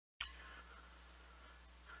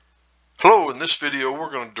in this video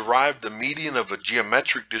we're going to derive the median of a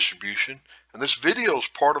geometric distribution, and this video is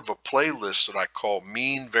part of a playlist that I call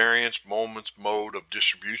Mean, Variance, Moments, Mode of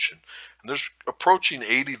Distribution, and there's approaching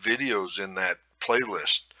 80 videos in that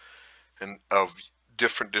playlist and of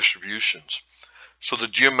different distributions. So the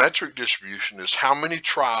geometric distribution is how many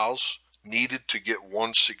trials needed to get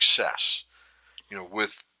one success,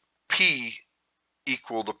 with P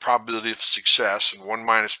equal the probability of success and 1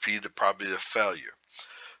 minus P the probability of failure.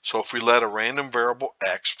 So if we let a random variable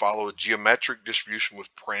x follow a geometric distribution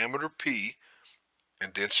with parameter p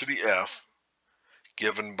and density f,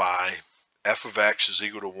 given by f of x is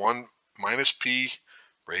equal to 1 minus p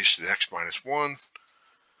raised to the x minus 1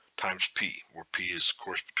 times p, where p is, of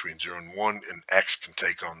course, between 0 and 1, and x can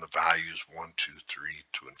take on the values 1, 2, 3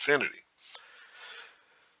 to infinity.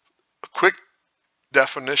 A quick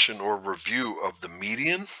definition or review of the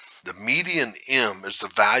median. The median m is the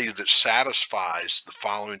value that satisfies the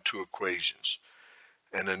following two equations.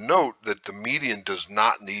 And a note that the median does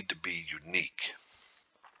not need to be unique.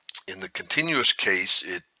 In the continuous case,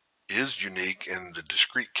 it is unique. In the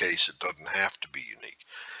discrete case, it doesn't have to be unique.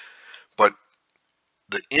 But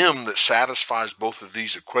the m that satisfies both of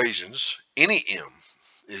these equations, any m,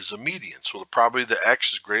 is a median. So the probability that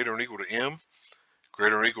x is greater than or equal to m,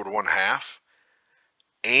 greater than or equal to 1/2,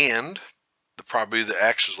 and the probability that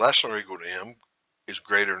x is less than or equal to m is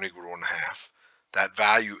greater than or equal to 1/2. That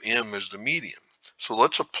value m is the median. So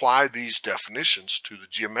let's apply these definitions to the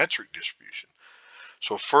geometric distribution.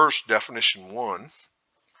 So first, definition 1,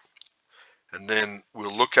 and then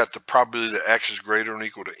we'll look at the probability that x is greater than or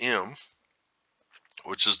equal to m,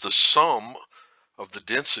 which is the sum of the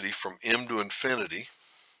density from m to infinity.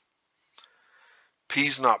 P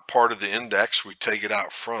is not part of the index, we take it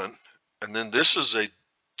out front. And then this is a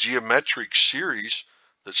geometric series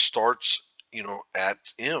that starts, at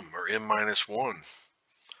m, or m minus 1.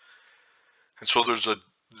 And so there's a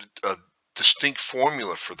distinct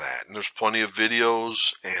formula for that. And there's plenty of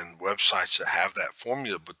videos and websites that have that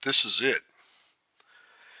formula, but this is it.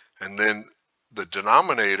 And then the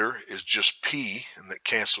denominator is just p, and that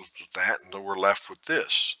cancels with that, and then we're left with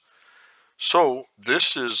this. So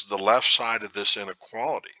this is the left side of this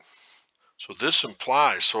inequality. So this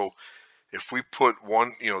implies, so if we put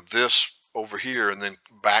this over here and then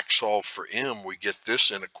back solve for m, we get this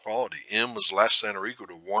inequality. M is less than or equal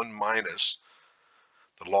to 1 minus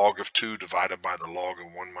the log of 2 divided by the log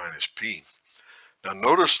of 1 minus p. Now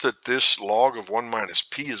notice that this log of 1 minus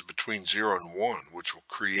p is between 0 and 1, which will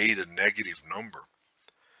create a negative number.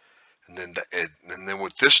 And then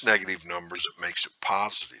with this negative numbers, it makes it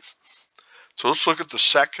positive. So let's look at the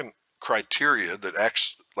second criteria, that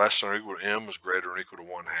x less than or equal to m is greater than or equal to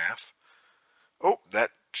 1/2. Oh, that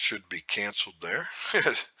should be canceled there.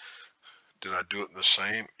 Did I do it in the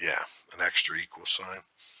same? Yeah, an extra equal sign.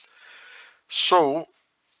 So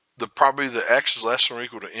the probability that x is less than or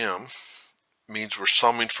equal to m means we're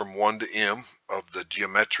summing from 1 to m of the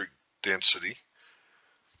geometric density.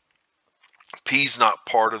 P is not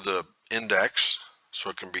part of the index, so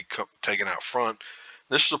it can be taken out front.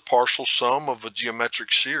 This is a partial sum of a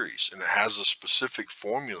geometric series, and it has a specific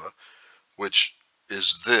formula, which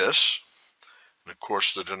is this. And of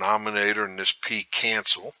course, the denominator and this p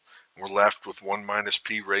cancel. We're left with 1 minus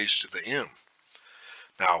p raised to the m.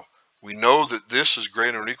 Now, we know that this is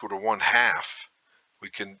greater than or equal to 1/2.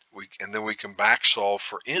 And then we can back solve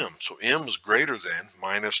for m. So m is greater than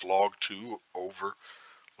minus log 2 over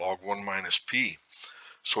log 1 minus p.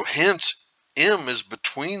 So hence, m is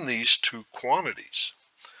between these two quantities.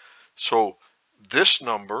 So this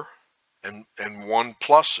number and 1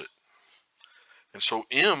 plus it. And so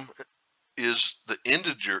m is the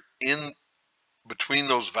integer in between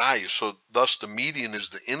those values. So thus the median is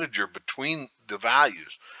the integer between the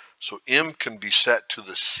values. So m can be set to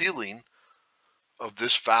the ceiling of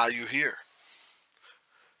this value here.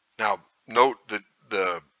 Now note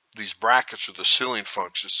that these brackets are the ceiling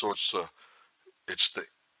functions, so it's the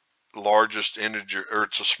largest integer, or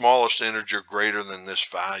it's the smallest integer greater than this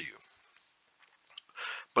value.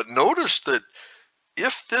 But notice that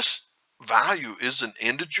if this value is an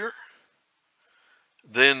integer,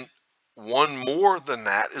 then one more than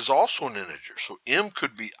that is also an integer. So m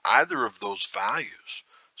could be either of those values.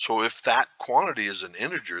 So if that quantity is an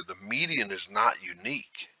integer, the median is not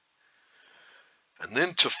unique. And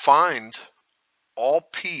then to find all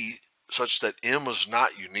p such that m is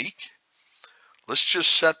not unique, let's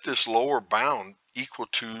just set this lower bound equal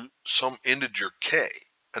to some integer k,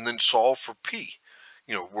 and then solve for p,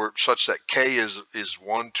 where such that k is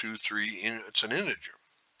 1, 2, 3, it's an integer.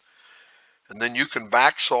 And then you can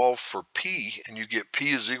back solve for p, and you get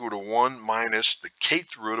p is equal to 1 minus the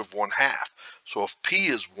kth root of 1/2. So if p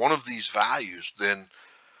is one of these values, then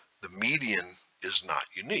the median is not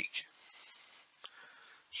unique.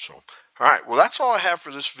 So, all right, well, that's all I have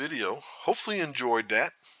for this video. Hopefully you enjoyed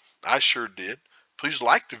that. I sure did. Please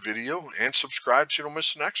like the video and subscribe so you don't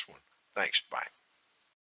miss the next one. Thanks. Bye.